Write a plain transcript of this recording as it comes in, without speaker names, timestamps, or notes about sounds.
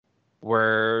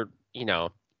where,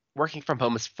 working from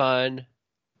home is fun.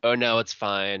 Oh no, it's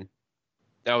fine.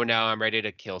 Oh no, I'm ready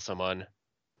to kill someone.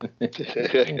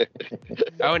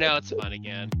 Oh no, it's fun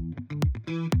again.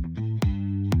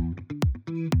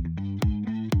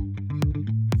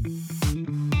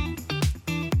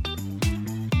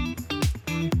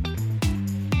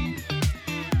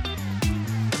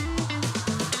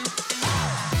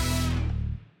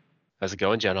 How's it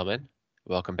going, gentlemen?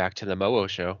 Welcome back to the MoWo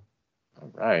show.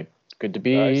 All right. Good to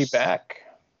be Nice. back.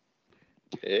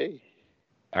 Hey.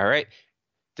 All right.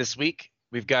 This week,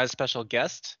 we've got a special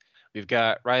guest. We've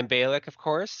got Ryan Balick, of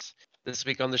course. This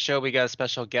week on the show, we got a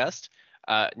special guest,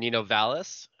 Nino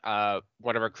Vallis,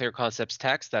 one of our Clear Concepts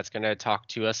techs that's going to talk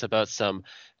to us about some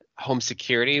home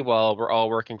security while we're all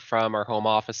working from our home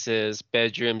offices,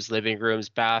 bedrooms, living rooms,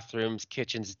 bathrooms,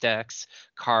 kitchens, decks,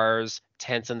 cars,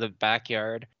 tents in the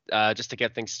backyard. Just to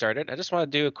get things started, I just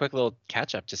want to do a quick little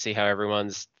catch up to see how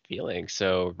everyone's feeling.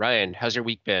 So, Ryan, how's your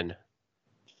week been?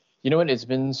 You know what? It's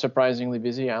been surprisingly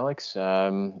busy, Alex.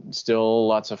 Still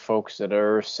lots of folks that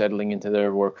are settling into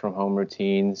their work from home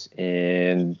routines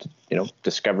and,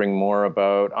 discovering more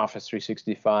about Office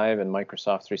 365 and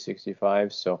Microsoft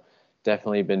 365. So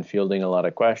definitely been fielding a lot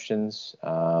of questions.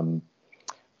 Audio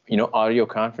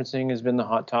conferencing has been the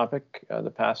hot topic the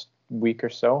past week or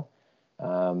so.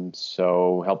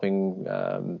 So helping,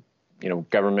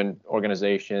 government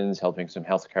organizations, helping some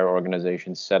healthcare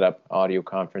organizations set up audio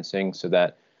conferencing so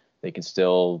that they can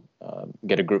still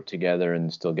get a group together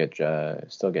and still get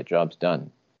jobs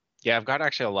done. Yeah, I've got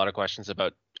actually a lot of questions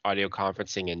about audio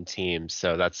conferencing in Teams.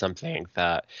 So that's something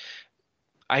that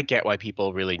I get why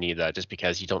people really need that, just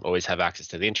because you don't always have access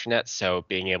to the internet. So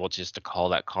being able just to call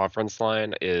that conference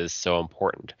line is so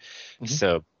important. Mm-hmm.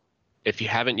 So if you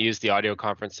haven't used the audio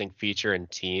conferencing feature in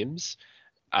Teams,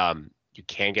 you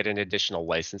can get an additional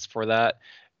license for that.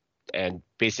 And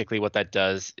basically what that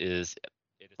does is,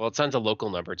 it sends a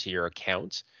local number to your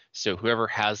account. So whoever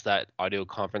has that audio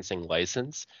conferencing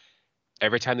license,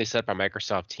 every time they set up a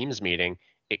Microsoft Teams meeting,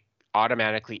 it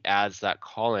automatically adds that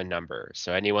call-in number.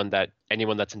 So anyone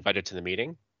that's invited to the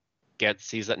meeting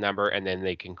sees that number, and then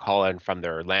they can call in from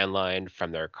their landline,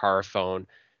 from their car phone.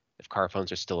 If car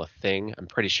phones are still a thing, I'm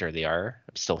pretty sure they are.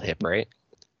 I'm still hip, right?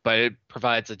 But it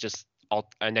provides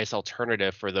a nice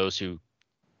alternative for those who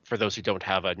don't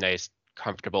have a nice,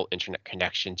 comfortable internet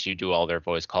connection to do all their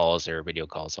voice calls or video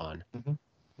calls on. Mm-hmm.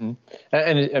 Mm-hmm.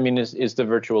 And I mean, is the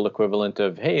virtual equivalent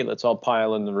of, hey, let's all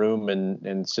pile in the room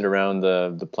and sit around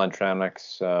the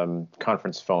Plantronics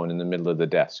conference phone in the middle of the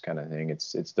desk kind of thing.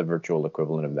 It's the virtual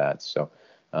equivalent of that. So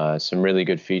some really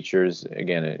good features.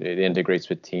 Again, it integrates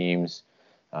with Teams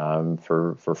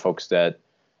for folks that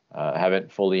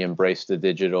haven't fully embraced the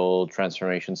digital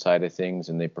transformation side of things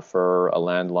and they prefer a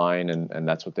landline and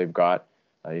that's what they've got.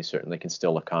 You certainly can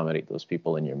still accommodate those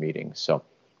people in your meetings. So,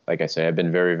 like I say, I've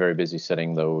been very, very busy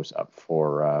setting those up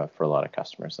for a lot of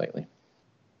customers lately.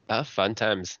 Fun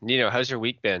times. Nino, how's your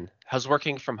week been? How's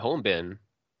working from home been?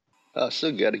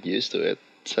 Still getting used to it.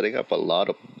 Set up a lot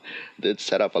of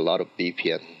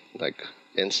VPN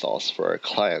installs for our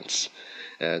clients,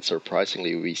 and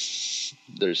surprisingly,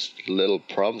 there's little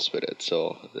problems with it.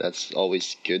 So that's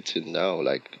always good to know.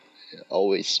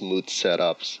 Always smooth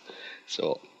setups.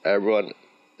 So everyone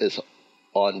is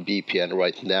on VPN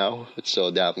right now,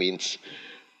 so that means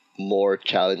more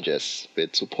challenges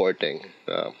with supporting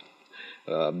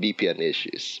VPN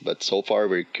issues. But so far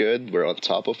we're good. We're on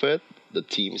top of it. The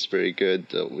team's very good.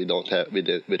 We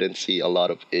didn't see a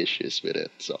lot of issues with it,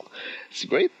 so it's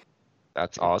great.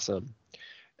 That's awesome.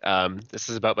 This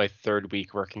is about my third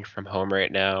week working from home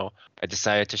right now. I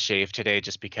decided to shave today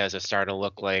just because it's starting to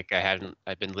look like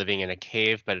I've been living in a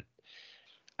cave, but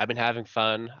I've been having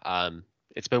fun.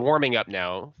 It's been warming up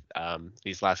now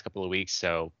these last couple of weeks,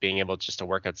 so being able just to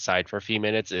work outside for a few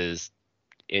minutes is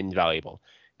invaluable.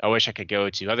 I wish I could go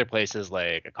to other places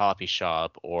like a coffee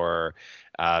shop or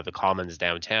the Commons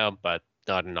downtown, but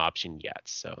not an option yet.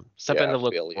 So something to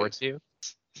look forward to.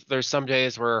 There's some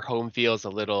days where home feels a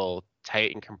little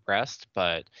tight and compressed,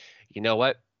 but you know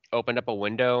what? Open up a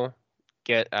window,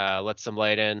 let some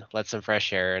light in, let some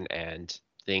fresh air in, and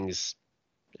things,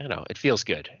 it feels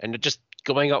good. And just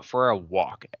going out for a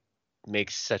walk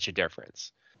makes such a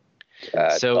difference.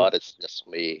 I thought it's just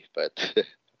me, but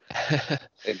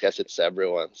I guess it's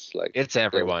everyone's. It's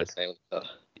everyone's.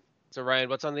 So Ryan,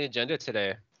 what's on the agenda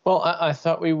today? Well, I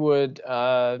thought we would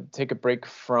take a break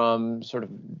from sort of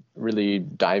really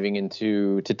diving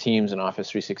into Teams and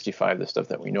Office 365, the stuff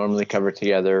that we normally cover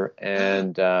together.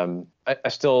 And I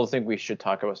still think we should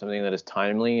talk about something that is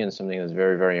timely and something that's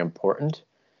very, very important.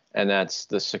 And that's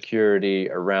the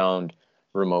security around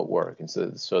remote work. And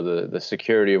so the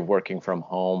security of working from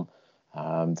home,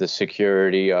 the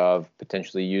security of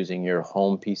potentially using your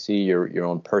home PC, your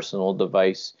own personal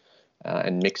device,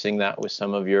 and mixing that with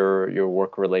some of your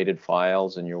work-related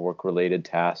files and your work-related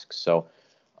tasks. So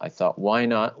I thought, why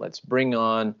not? Let's bring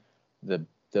on the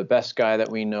best guy that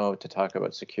we know to talk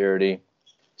about security.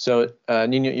 So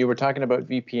Nino, you were talking about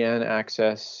VPN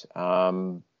access.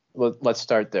 Let's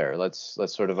start there. Let's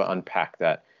sort of unpack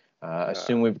that.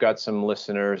 Assume we've got some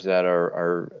listeners that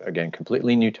are again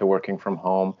completely new to working from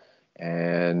home,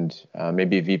 and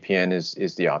maybe VPN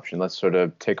is the option. Let's sort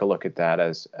of take a look at that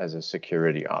as a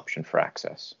security option for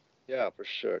access. Yeah, for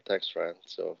sure. Thanks, Ryan.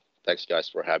 So thanks, guys,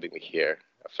 for having me here.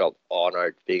 I felt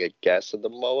honored being a guest on the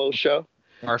MoWo show.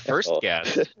 Our first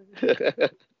guest.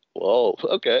 Whoa,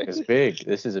 okay. It's big.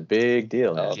 This is a big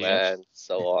deal. Oh, Yeah. man,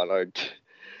 so honored.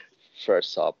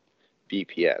 First up,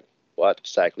 VPN. What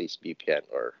exactly is VPN?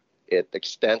 Or it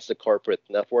extends the corporate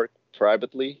network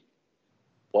privately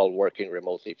while working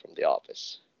remotely from the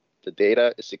office. The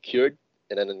data is secured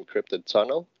in an encrypted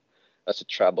tunnel as it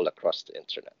travels across the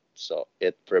internet. So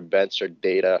it prevents your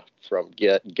data from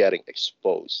getting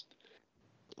exposed.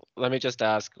 Let me just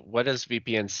ask, what does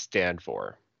VPN stand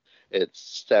for? It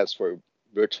stands for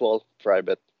Virtual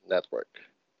Private Network.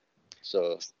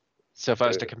 So So if I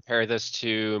was to compare this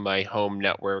to my home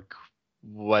network,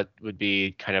 what would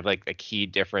be kind of like a key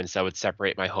difference that would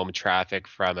separate my home traffic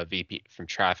from from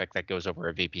traffic that goes over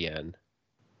a VPN?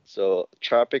 So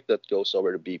traffic that goes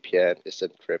over the VPN is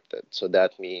encrypted. So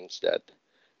that means that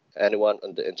anyone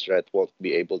on the internet won't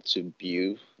be able to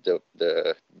view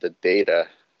the data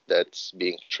that's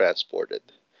being transported.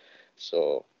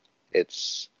 So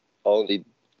it's only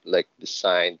like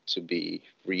designed to be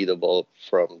readable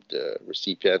from the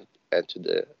recipient and to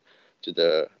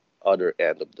the other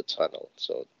end of the tunnel.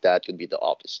 So that could be the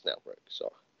office network.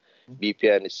 So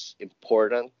VPN is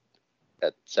important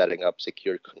at setting up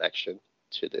secure connection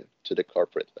to the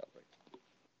corporate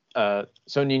network.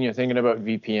 So Nino, thinking about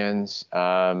VPNs,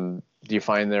 do you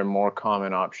find there are more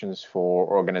common options for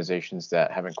organizations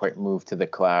that haven't quite moved to the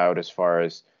cloud as far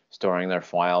as storing their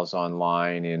files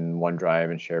online in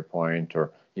OneDrive and SharePoint,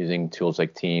 or using tools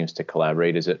like Teams to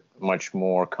collaborate? Is it much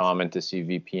more common to see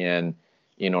VPN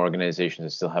in organizations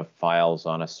that still have files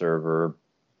on a server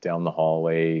down the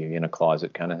hallway in a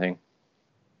closet kind of thing?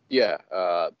 Yeah.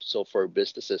 So for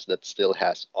businesses that still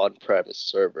has on-premise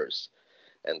servers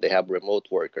and they have remote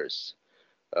workers,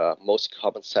 most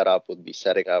common setup would be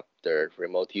setting up their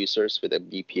remote users with a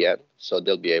VPN, so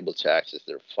they'll be able to access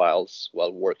their files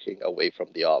while working away from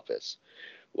the office.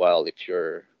 While if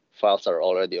your files are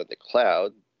already on the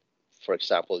cloud, for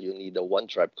example, you need a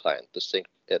OneDrive client to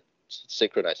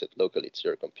synchronize it locally to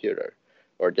your computer,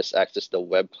 or just access the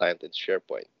web client in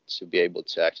SharePoint to be able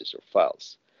to access your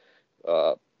files.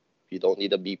 Uh, you don't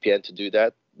need a VPN to do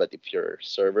that, but if your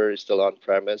server is still on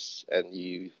premise and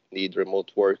you need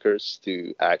remote workers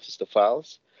to access the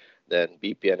files, then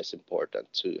VPN is important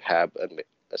to have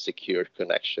a secure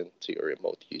connection to your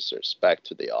remote users back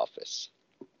to the office.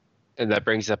 And that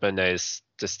brings up a nice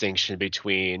distinction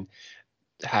between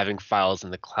having files in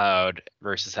the cloud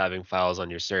versus having files on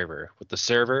your server. With the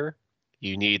server,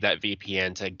 you need that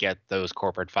VPN to get those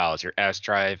corporate files, your S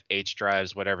drive, H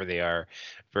drives, whatever they are,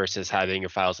 versus having your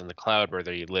files in the cloud,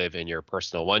 whether you live in your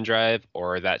personal OneDrive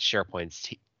or that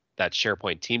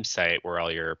SharePoint team site where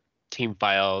all your team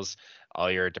files, all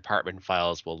your department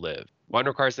files will live. One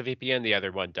requires the VPN, the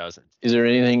other one doesn't. Is there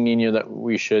anything, Nino, that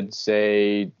we should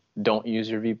say don't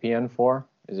use your VPN for?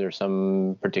 Is there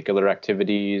some particular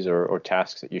activities or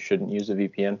tasks that you shouldn't use a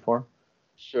VPN for?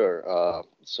 Sure.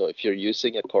 So if you're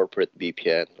using a corporate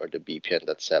VPN or the VPN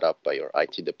that's set up by your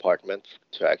IT department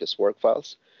to access work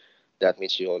files, that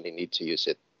means you only need to use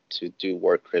it to do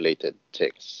work-related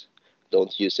things.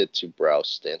 Don't use it to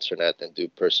browse the internet and do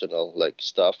personal like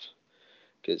stuff,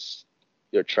 because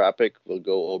your traffic will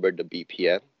go over the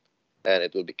VPN and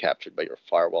it will be captured by your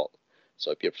firewall.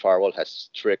 So if your firewall has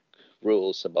strict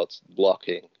rules about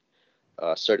blocking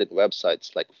certain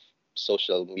websites like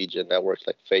social media networks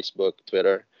like Facebook,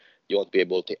 Twitter, you won't be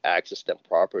able to access them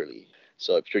properly.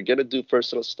 So if you're gonna do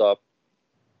personal stuff,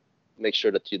 make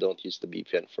sure that you don't use the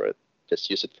VPN for it. Just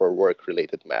use it for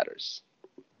work-related matters.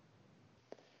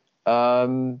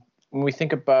 When we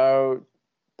think about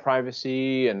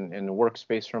privacy and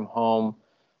workspace from home,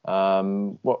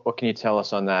 what can you tell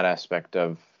us on that aspect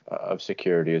of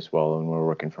security as well when we're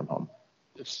working from home?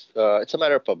 It's a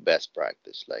matter of a best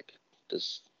practice. Like,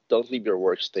 just don't leave your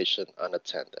workstation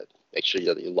unattended. Make sure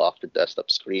that you lock your desktop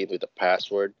screen with a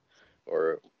password,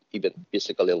 or even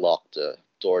physically lock the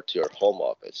door to your home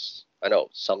office. I know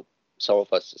some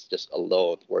of us is just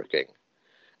alone working,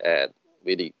 and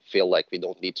really feel like we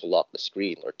don't need to lock the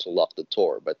screen or to lock the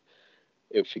door. But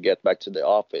if you get back to the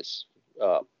office,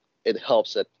 uh, it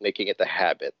helps at making it a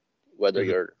habit, whether Mhm.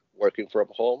 you're working from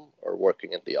home or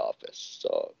working in the office.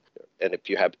 So, and if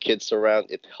you have kids around,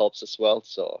 it helps as well.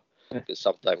 So, because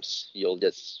sometimes you'll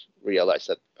just realize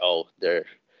that, oh, they're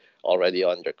already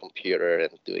on their computer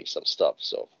and doing some stuff.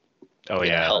 So Oh it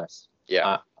yeah. helps. Yeah.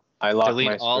 I, I lock Delete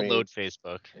my all, screen. load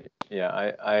Facebook. Yeah,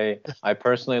 I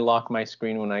personally lock my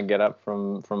screen when I get up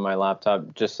from my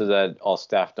laptop, just so that all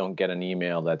staff don't get an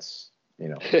email that's,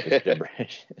 just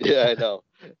gibberish. Yeah, I know.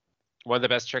 One of the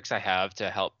best tricks I have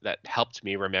that helped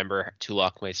me remember to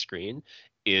lock my screen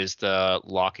is the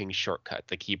locking shortcut,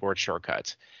 the keyboard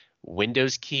shortcut.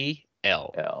 Windows key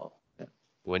L. L.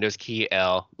 Windows key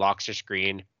L locks your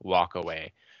screen, walk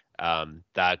away.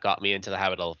 That got me into the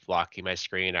habit of locking my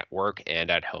screen at work and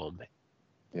at home.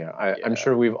 Yeah, I'm Yeah.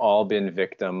 sure we've all been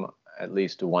victim at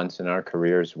least once in our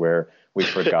careers where we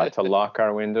forgot to lock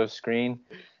our Windows screen,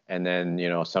 and then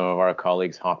some of our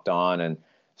colleagues hopped on and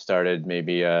started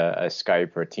maybe a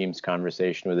Skype or Teams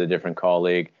conversation with a different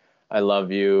colleague. I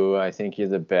love you. I think you're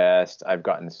the best. I've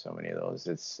gotten so many of those.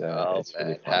 Oh It's man,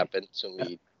 really it funny. happened to Yeah.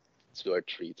 me 2 or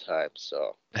 3 times.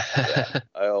 So yeah,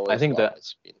 I I always think lock that my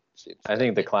screen since I then.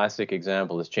 think the classic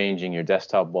example is changing your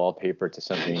desktop wallpaper to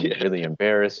something Yeah. really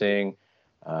embarrassing,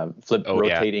 Oh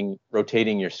yeah.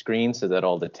 rotating your screen so that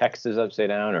all the text is upside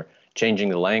down, or changing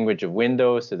the language of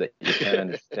Windows so that you can't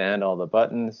understand all the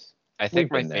buttons. I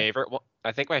think We've my been there. favorite one.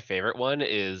 I think my favorite one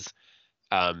is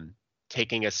um,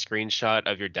 taking a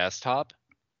screenshot of your desktop,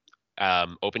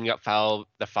 opening up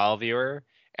the file viewer,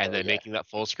 and Oh then yeah. making that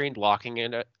full screen, locking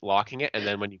it, and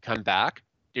then when you come back,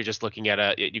 you're just looking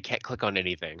at you can't click on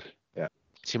anything. Yeah.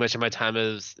 Too much of my time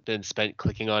has been spent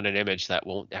clicking on an image that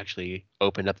won't actually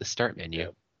open up the start menu. Yeah.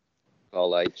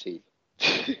 All IT.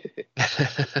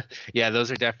 Yeah,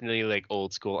 those are definitely like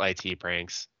old school IT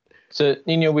pranks. So,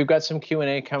 Nino, we've got some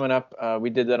Q&A coming up. We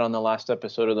did that on the last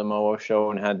episode of the MoWo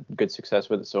show and had good success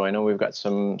with it. So I know we've got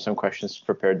some questions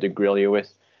prepared to grill you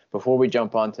with. Before we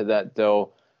jump onto that,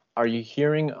 though, are you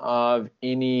hearing of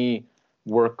any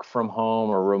work from home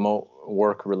or remote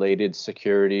work related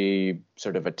security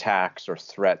sort of attacks or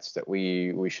threats that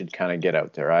we should kind of get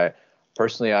out there?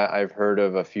 I've heard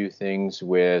of a few things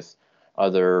with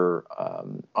other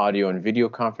audio and video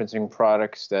conferencing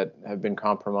products that have been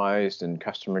compromised and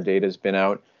customer data has been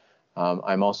out.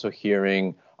 I'm also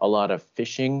hearing a lot of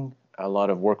phishing, a lot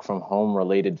of work from home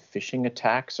related phishing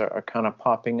attacks are kind of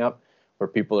popping up, where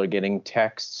people are getting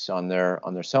texts on their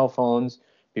cell phones.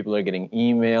 People are getting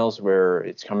emails where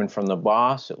it's coming from the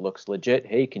boss. It looks legit.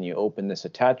 Hey, can you open this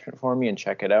attachment for me and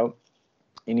check it out?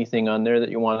 Anything on there that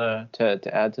you want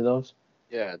to add to those?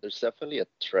 Yeah, there's definitely a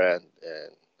trend in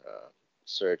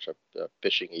search of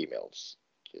phishing emails,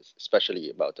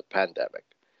 especially about the pandemic.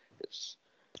 Because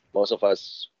most of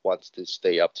us wants to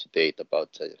stay up to date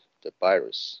about the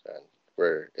virus and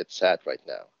where it's at right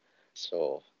now.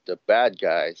 So the bad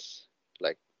guys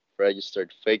like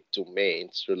registered fake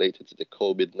domains related to the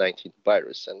COVID-19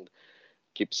 virus and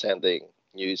keep sending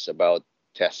news about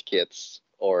test kits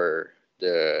or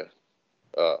the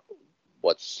uh,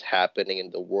 what's happening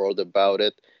in the world about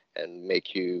it and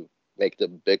make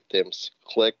the victims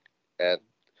click and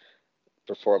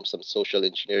perform some social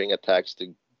engineering attacks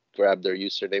to grab their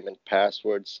username and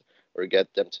passwords or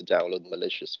get them to download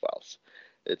malicious files.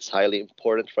 It's highly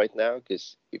important right now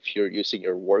because if you're using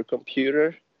your work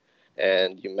computer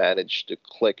and you manage to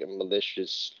click a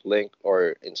malicious link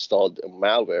or installed a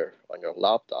malware on your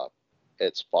laptop,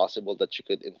 it's possible that you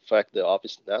could infect the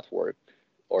office network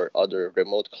or other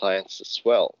remote clients as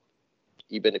well,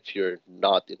 even if you're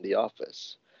not in the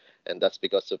office. And that's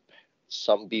because of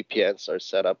some VPNs are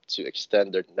set up to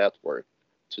extend their network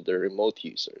to the remote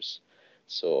users.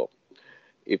 So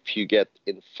if you get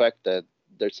infected,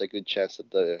 there's a good chance that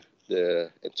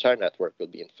the entire network will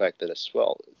be infected as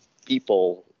well.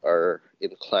 People are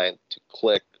inclined to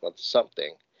click on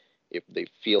something if they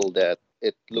feel that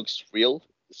it looks real,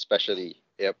 especially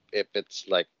if it's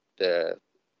like the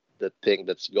thing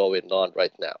that's going on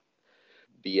right now.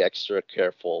 Be extra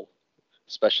careful,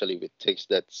 especially with things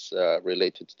that's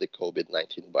related to the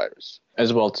COVID-19 virus.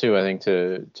 As well, too, I think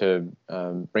to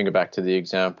bring it back to the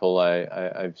example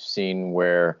I've seen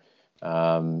where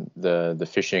the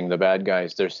phishing, the bad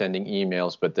guys, they're sending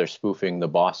emails, but they're spoofing the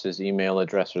boss's email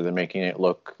address, or they're making it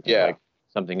look Yeah. like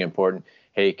something important.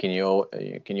 Hey, can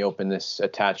you open this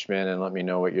attachment and let me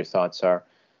know what your thoughts are?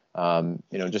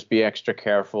 Just be extra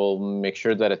careful. Make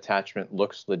sure that attachment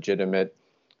looks legitimate.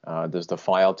 Does the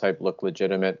file type look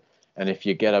legitimate? And if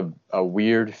you get a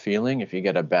weird feeling, if you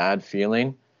get a bad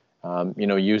feeling,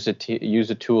 use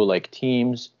a tool like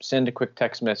Teams, send a quick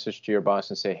text message to your boss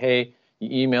and say, hey,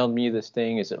 you emailed me this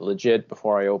thing. Is it legit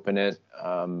before I open it?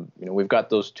 We've got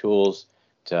those tools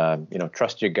to,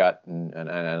 trust your gut.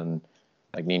 And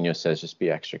like Nino says, just be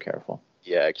extra careful.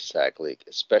 Yeah, exactly.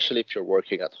 Especially if you're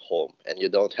working at home and you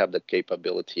don't have the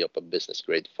capability of a business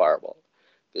grade firewall.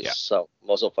 Yeah. Because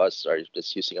most of us are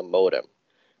just using a modem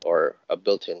or a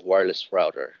built-in wireless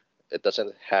router. It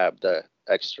doesn't have the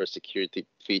extra security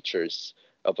features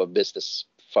of a business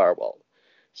firewall.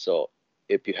 So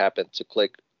if you happen to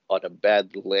click on a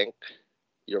bad link,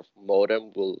 your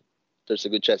modem will, there's a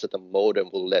good chance that the modem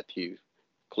will let you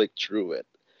click through it.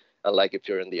 Unlike if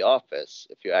you're in the office,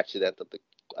 if you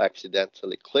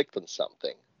accidentally clicked on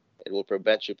something, it will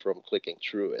prevent you from clicking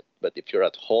through it. But if you're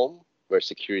at home, where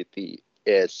security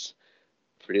is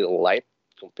pretty light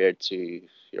compared to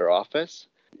your office,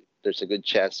 there's a good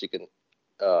chance you can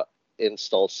uh,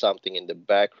 install something in the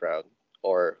background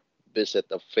or visit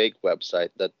a fake website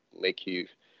that make you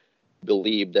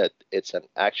believe that it's an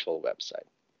actual website,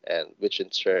 and which in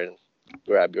turn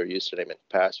grab your username and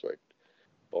password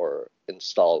or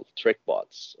install trick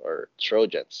bots or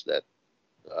trojans that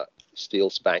uh,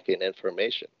 steals banking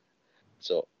information.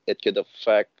 So it could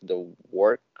affect the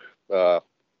uh,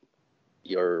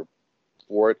 your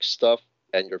work stuff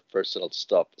and your personal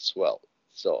stuff as well.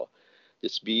 So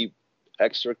just be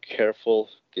extra careful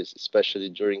because especially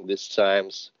during these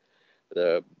times,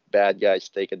 the bad guys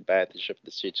take advantage of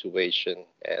the situation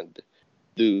and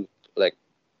do like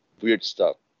weird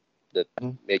stuff that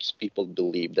makes people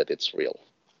believe that it's real.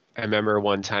 I remember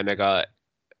one time I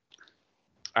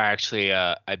actually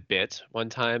I bit one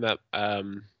time a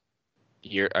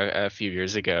few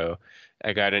years ago.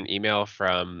 I got an email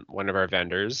from one of our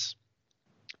vendors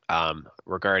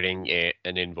regarding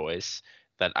an invoice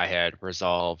that I had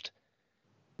resolved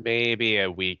maybe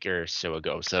a week or so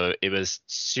ago. So it was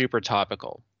super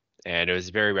topical and it was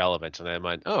very relevant. And I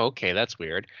went, oh, okay, that's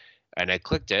weird. And I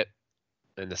clicked it.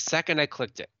 And the second I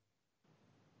clicked it,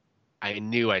 I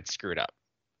knew I'd screwed up.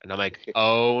 And I'm like,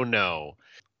 oh no.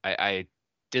 I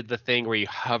did the thing where you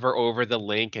hover over the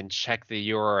link and check the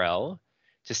URL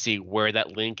to see where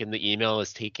that link in the email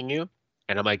is taking you.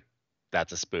 And I'm like,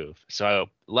 that's a spoof. So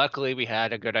luckily we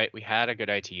had a good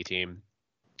IT team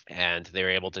and they were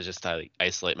able to just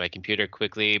isolate my computer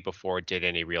quickly before it did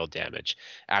any real damage.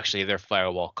 Actually, their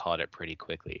firewall caught it pretty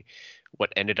quickly.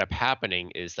 What ended up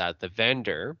happening is that the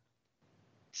vendor,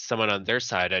 someone on their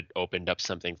side had opened up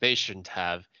something they shouldn't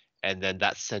have, and then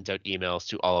that sent out emails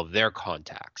to all of their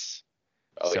contacts.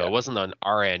 Oh So yeah. it wasn't on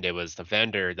our end, it was the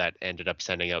vendor that ended up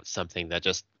sending out something that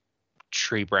just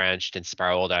tree branched and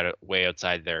spiraled out way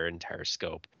outside their entire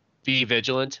scope. Be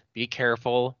vigilant, be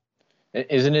careful.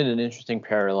 Isn't it an interesting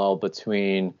parallel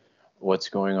between what's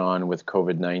going on with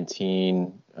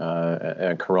COVID-19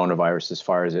 and coronavirus as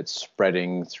far as it's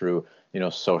spreading through,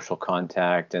 social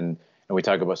contact and we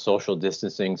talk about social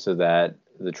distancing so that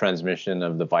the transmission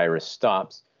of the virus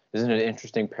stops. Isn't it an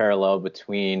interesting parallel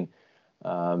between,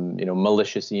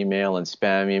 malicious email and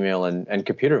spam email and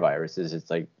computer viruses? It's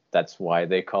like that's why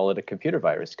they call it a computer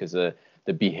virus because the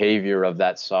behavior of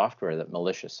that software, that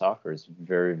malicious software, is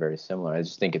very, very similar. I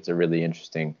just think it's a really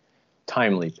interesting,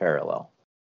 timely parallel.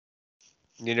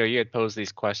 You had posed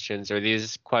these questions. Are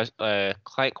these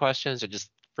client questions or just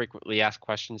frequently asked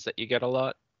questions that you get a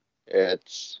lot?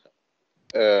 It's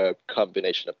a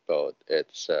combination of both.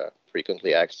 It's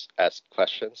frequently asked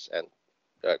questions and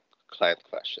uh, client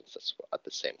questions as well at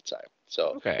the same time.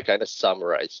 So we Okay. kind of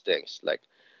summarize things, like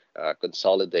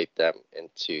consolidate them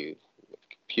into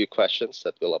few questions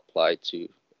that will apply to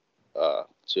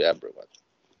everyone.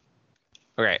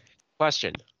 Okay.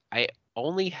 Question. I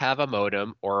only have a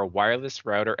modem or a wireless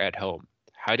router at home.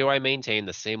 How do I maintain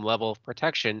the same level of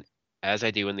protection as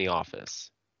I do in the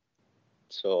office?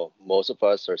 So most of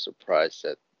us are surprised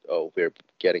that, oh, we're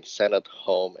getting sent at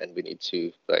home and we need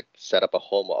to like set up a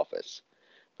home office,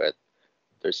 but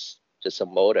there's just a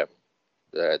modem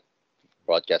that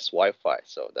broadcasts Wi-Fi,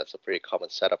 so that's a pretty common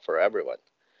setup for everyone.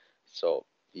 So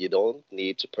you don't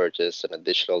need to purchase an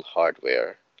additional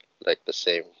hardware like the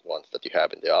same ones that you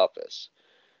have in the office.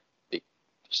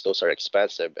 Because those are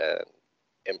expensive and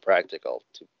impractical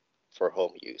for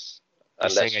home use, You're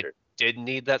saying unless I you're. did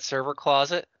need that server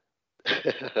closet?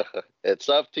 It's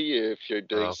up to you if you're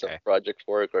doing some Okay. project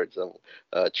work or some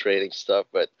training stuff.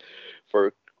 But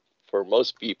for for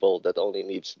most people that only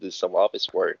needs to do some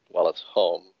office work while at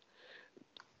home,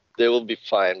 they will be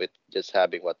fine with just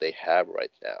having what they have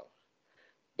right now.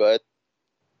 But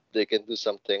they can do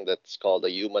something that's called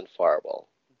a human firewall,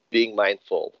 being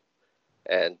mindful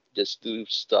and just do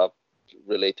stuff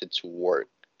related to work.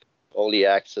 Only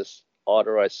access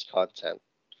authorized content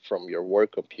from your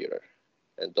work computer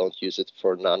and don't use it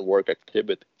for non-work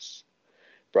activities.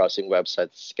 Browsing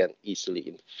websites can easily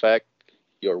infect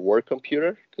your work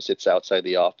computer because it's outside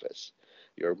the office.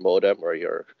 Your modem or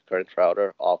your current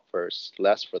router offers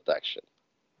less protection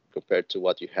compared to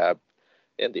what you have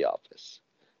in the office.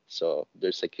 So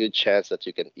there's a good chance that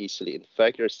you can easily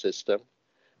infect your system,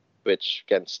 which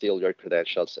can steal your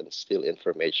credentials and steal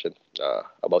information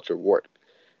about your work.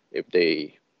 If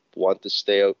they want to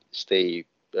stay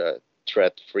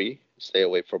threat free, stay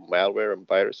away from malware and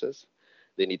viruses,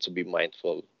 they need to be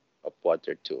mindful of what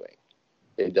they're doing.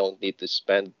 They don't need to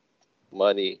spend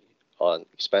money on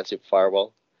expensive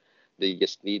firewall. They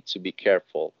just need to be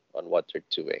careful on what they're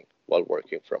doing while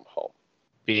working from home.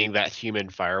 Being that human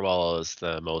firewall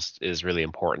is really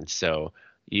important. So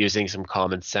using some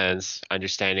common sense,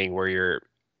 understanding where you're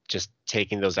just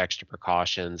taking those extra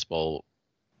precautions will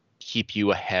keep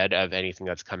you ahead of anything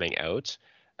that's coming out.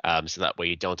 So that way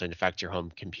you don't infect your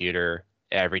home computer,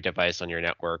 every device on your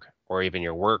network, or even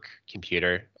your work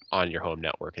computer on your home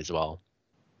network as well.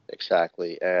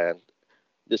 Exactly. And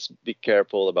just be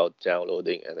careful about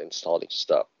downloading and installing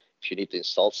stuff. If you need to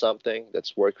install something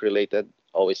that's work related,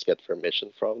 always get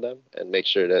permission from them and make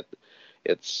sure that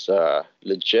it's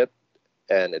legit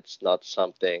and it's not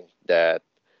something that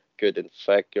could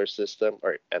infect your system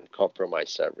or and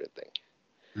compromise everything.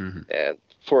 Mm-hmm. And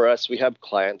for us, we have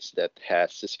clients that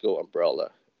has Cisco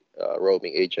Umbrella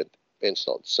roaming agent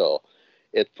installed, so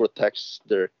it protects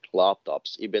their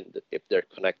laptops even if they're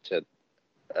connected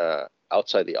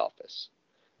outside the office.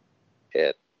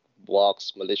 It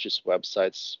blocks malicious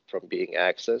websites from being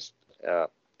accessed. Uh,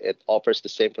 it offers the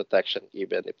same protection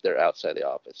even if they're outside the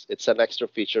office. It's an extra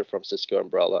feature from Cisco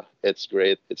Umbrella. It's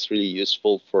great. It's really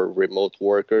useful for remote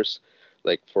workers,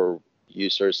 like for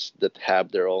users that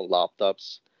have their own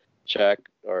laptops. Check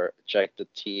the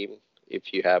team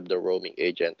if you have the roaming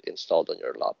agent installed on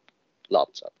your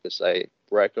laptop, because I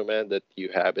recommend that you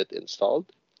have it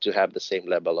installed to have the same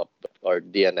level of or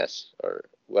DNS or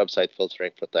website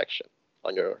filtering protection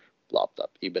on your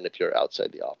laptop, even if you're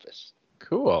outside the office.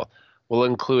 Cool. We'll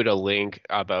include a link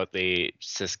about the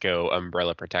Cisco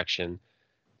Umbrella Protection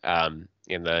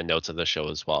in the notes of the show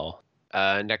as well.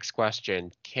 Next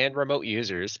question. Can remote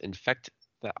users infect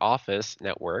the office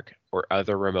network or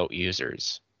other remote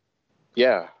users?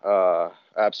 Yeah,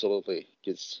 absolutely.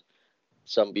 Because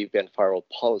some VPN firewall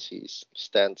policies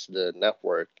extends the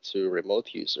network to remote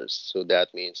users. So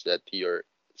that means that you're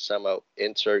somehow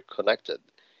interconnected,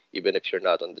 even if you're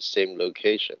not on the same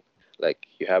location. Like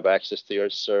you have access to your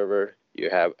server, you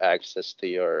have access to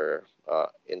your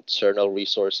internal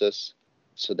resources.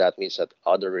 So that means that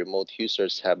other remote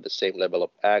users have the same level of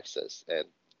access, and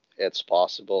it's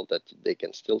possible that they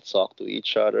can still talk to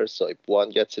each other. So if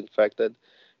one gets infected,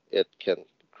 it can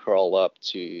crawl up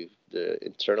to the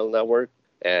internal network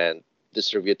and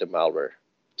distribute the malware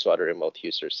to other remote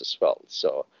users as well.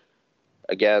 So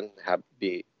again, have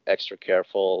be extra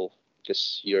careful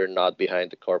because you're not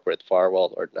behind the corporate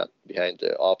firewall or not behind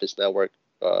the office network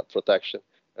protection.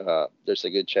 There's a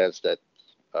good chance that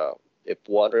if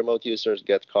one remote user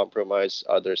get compromised,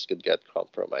 others could get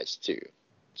compromised too.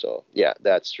 So yeah,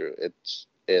 that's true.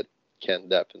 It can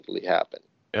definitely happen.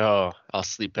 Oh, I'll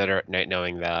sleep better at night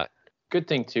knowing that. Good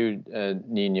thing too,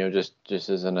 Nino. Just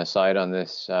as an aside on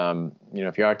this,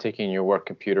 if you are taking your work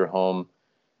computer home,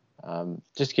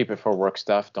 just keep it for work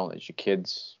stuff. Don't let your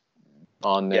kids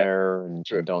on Yeah, there, and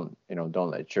true. don't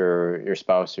let your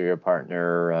spouse or your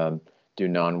partner do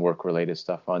non-work related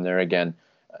stuff on there. Again,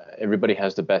 everybody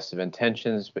has the best of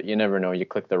intentions, but you never know. You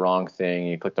click the wrong thing,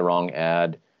 you click the wrong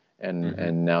ad,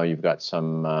 and now you've got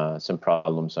some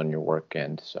problems on your work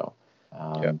end. So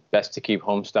best to keep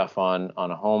home stuff on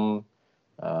a home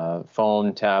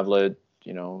phone, tablet,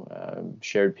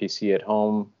 shared PC at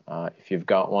home if you've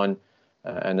got one,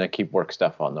 and then keep work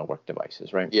stuff on the work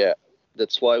devices, right? Yeah,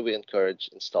 that's why we encourage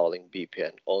installing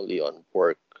VPN only on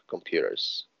work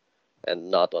computers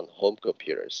and not on home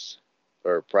computers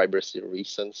for privacy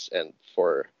reasons and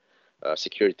for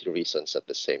security reasons at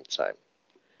the same time.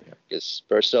 Yeah. Because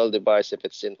personal device, if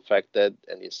it's infected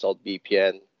and installed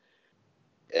VPN,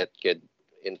 it could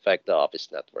infect the office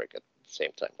network at the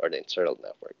same time or the internal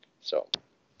network. So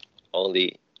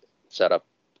only set up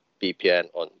VPN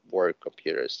on work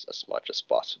computers as much as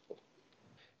possible.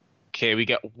 Okay, we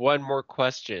got one more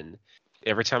question.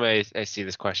 Every time I see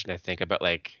this question, I think about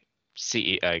like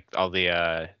like all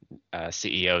the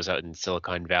CEOs out in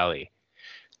Silicon Valley.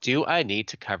 Do I need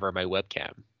to cover my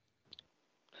webcam?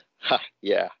 Ha,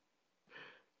 yeah,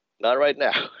 not right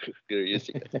now. You're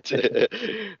using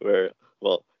it. Where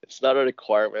well, it's not a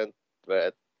requirement,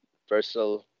 but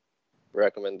personal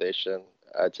recommendation,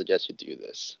 I'd suggest you do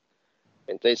this.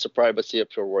 Maintain the privacy of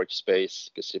your workspace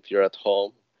because if you're at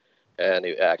home and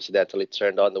you accidentally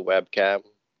turned on the webcam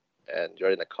and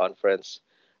you're in a conference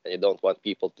and you don't want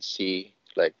people to see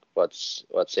like what's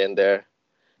in there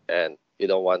and you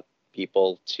don't want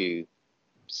people to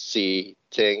see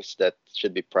things that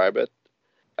should be private,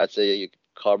 I'd say you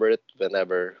cover it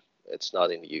whenever it's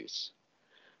not in use.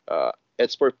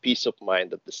 It's for peace of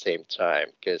mind at the same time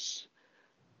because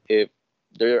if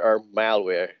there are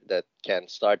malware that can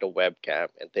start a webcam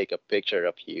and take a picture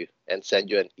of you and send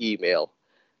you an email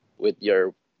with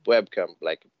your webcam,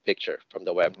 like picture from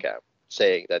the webcam,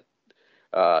 saying that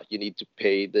you need to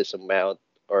pay this amount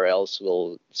or else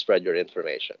we'll spread your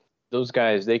information. Those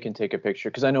guys, they can take a picture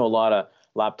because I know a lot of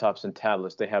laptops and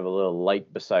tablets, they have a little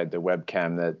light beside the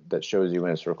webcam that shows you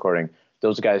when it's recording.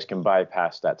 Those guys can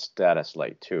bypass that status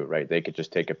light too, right? They could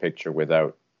just take a picture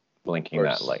without blinking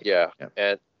that light. Yeah.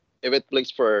 And if it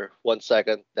blinks for 1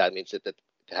 second, that means it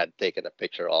had taken a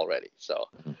picture already. So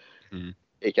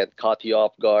it can caught you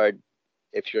off guard.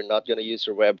 If you're not going to use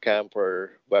your webcam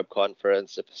for web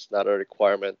conference, if it's not a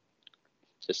requirement,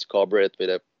 just cover it with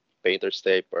a painter's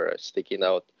tape or a sticky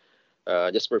note,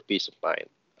 just for peace of mind.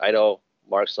 I know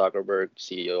Mark Zuckerberg,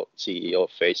 CEO of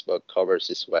Facebook, covers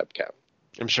his webcam.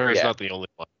 I'm sure he's not the only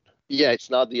one. Yeah, it's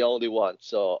not the only one.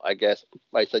 So I guess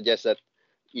I suggest that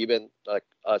even like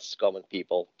us common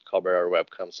people cover our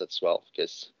webcams as well,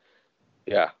 because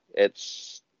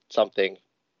it's something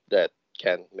that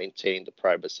can maintain the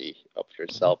privacy of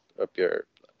yourself, of your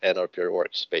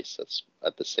workspace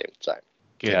at the same time.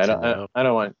 Good I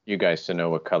don't want you guys to know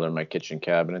what color my kitchen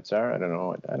cabinets are. I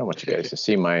don't want you guys to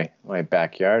see my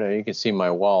backyard. You can see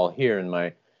my wall here in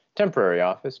my temporary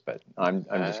office, but I'm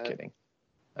just kidding.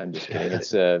 I'm just kidding.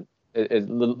 It's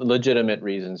legitimate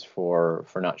reasons for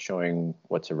not showing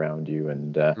what's around you.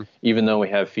 And even though we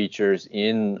have features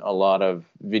in a lot of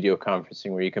video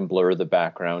conferencing where you can blur the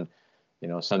background,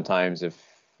 sometimes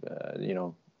if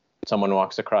someone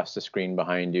walks across the screen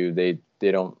behind you, they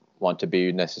don't want to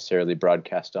be necessarily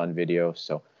broadcast on video.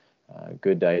 So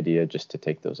good idea just to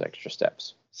take those extra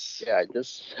steps. Yeah, I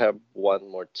just have one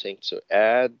more thing to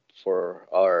add for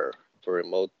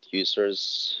remote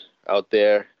users out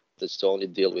there. Is to only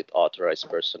deal with authorized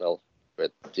personnel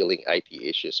with dealing IT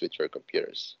issues with your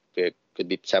computers. We could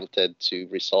be tempted to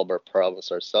resolve our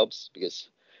problems ourselves because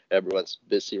everyone's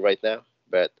busy right now,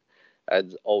 but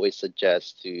I'd always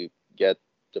suggest to get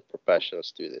the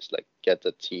professionals to do this, like get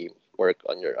the team work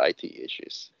on your IT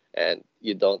issues. And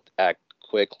you don't act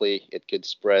quickly, it could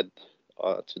spread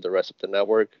to the rest of the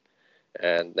network.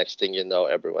 And next thing you know,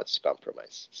 everyone's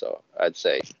compromised. So I'd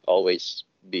say always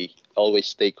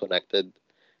stay connected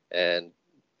and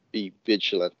be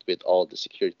vigilant with all the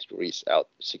security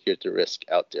risk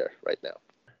out there right now.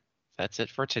 That's it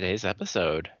for today's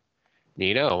episode.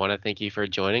 Nino, I want to thank you for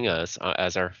joining us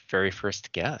as our very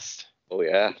first guest. Oh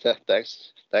yeah,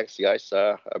 thanks guys.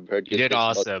 I've heard you did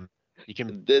awesome.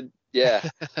 Yeah.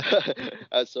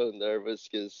 I was so nervous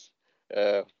because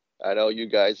I know you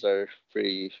guys are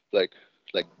pretty like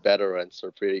veterans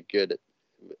or pretty good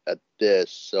at this,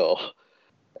 so.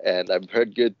 And I've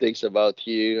heard good things about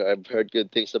you. I've heard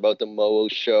good things about the MoWo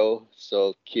show.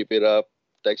 So keep it up.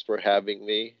 Thanks for having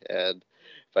me. And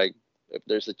if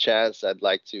there's a chance, I'd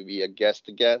like to be a guest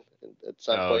again at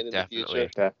some point in the future.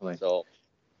 Definitely. So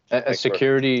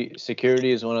security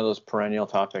is one of those perennial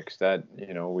topics that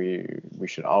we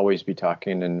should always be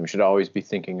talking, and we should always be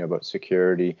thinking about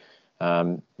security.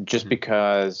 Just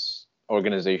because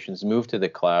organizations move to the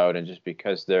cloud, and just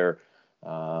because they're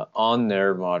on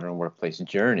their modern workplace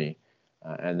journey,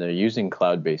 and they're using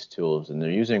cloud-based tools and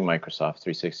they're using Microsoft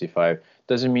 365,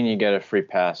 doesn't mean you get a free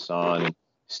pass on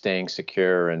staying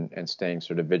secure and staying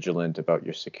sort of vigilant about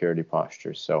your security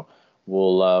posture. So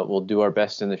we'll do our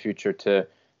best in the future to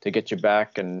get you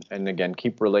back, and again,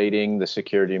 keep relating the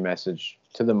security message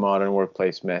to the modern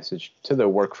workplace message, to the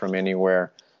work from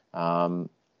anywhere.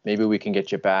 Maybe we can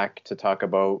get you back to talk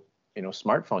about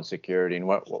smartphone security and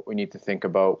what we need to think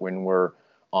about when we're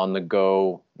on the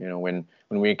go, when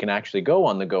we can actually go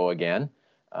on the go again,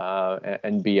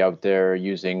 and be out there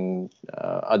using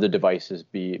other devices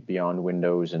beyond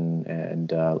Windows and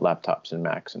laptops and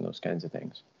Macs and those kinds of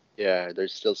things. Yeah,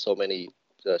 there's still so many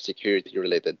security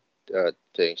related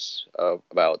things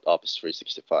about Office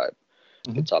 365.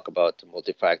 We talk about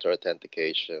multi-factor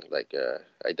authentication, like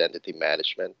identity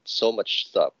management, so much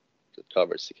stuff that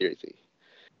covers security.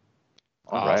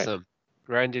 Awesome.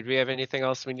 Ryan, did we have anything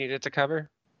else we needed to cover?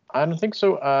 I don't think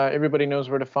so. Everybody knows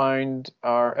where to find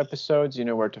our episodes,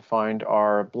 where to find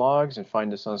our blogs and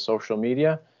find us on social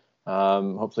media.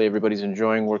 Hopefully everybody's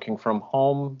enjoying working from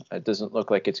home. It doesn't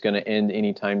look like it's going to end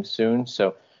anytime soon.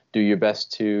 So do your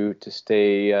best to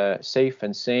stay safe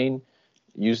and sane.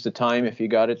 Use the time, if you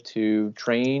got it, to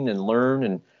train and learn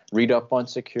and read up on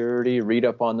security, read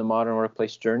up on the modern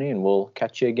workplace journey, and we'll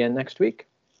catch you again next week.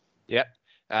 Yep.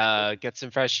 Get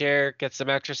some fresh air, get some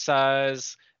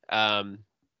exercise,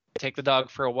 take the dog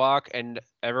for a walk, and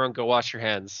everyone go wash your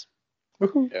hands.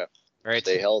 Woohoo. Yeah. All right.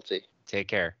 Stay healthy. Take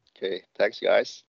care. Okay. Thanks, guys.